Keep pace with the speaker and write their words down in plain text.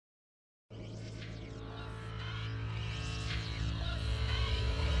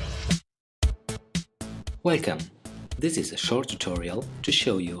Welcome! This is a short tutorial to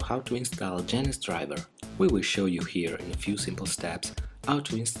show you how to install Janis driver. We will show you here in a few simple steps how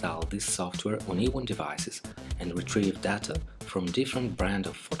to install this software on E1 devices and retrieve data from different brands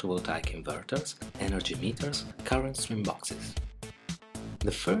of photovoltaic inverters, energy meters, current stream boxes.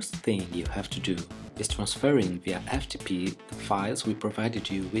 The first thing you have to do is transferring via FTP the files we provided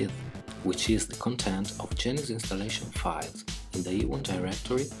you with, which is the content of Janis installation files in the E1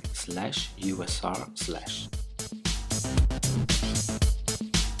 directory /usr/.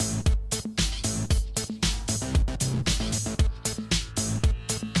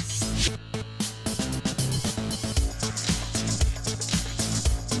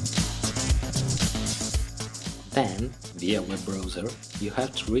 Then, via web browser, you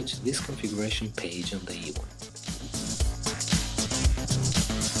have to reach this configuration page on the E1.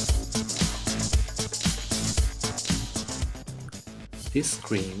 This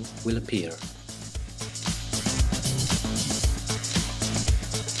screen will appear.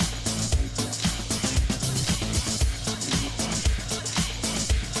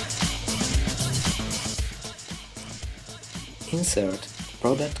 Insert the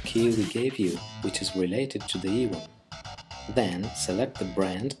product key we gave you, which is related to the E1. Then select the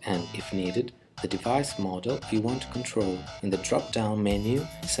brand and, if needed, the device model you want to control. In the drop-down menu,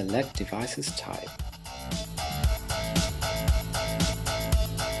 select Devices Type.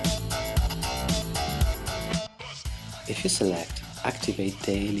 If you select Activate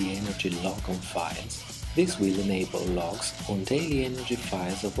Daily Energy Log on Files, this will enable logs on daily energy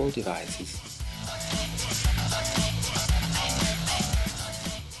files of all devices.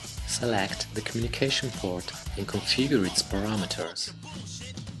 Select the communication port and configure its parameters.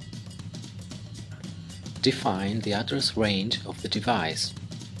 Define the address range of the device.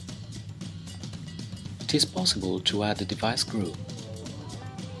 It is possible to add a device group.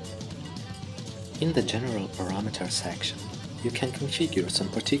 In the General Parameter section, you can configure some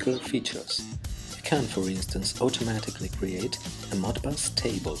particular features. You can, for instance, automatically create a Modbus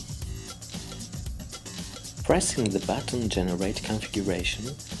table. Pressing the button Generate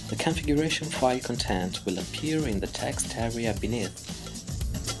Configuration, the configuration file content will appear in the text area beneath.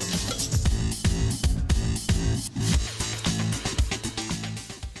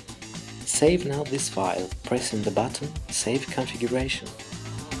 Save now this file, pressing the button Save Configuration.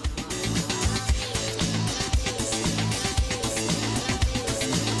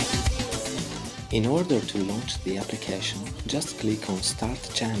 In order to launch the application, just click on Start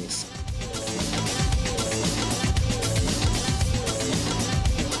Janis.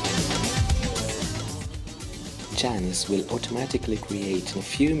 Janis will automatically create in a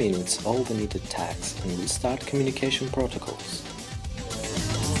few minutes all the needed tags and will start communication protocols.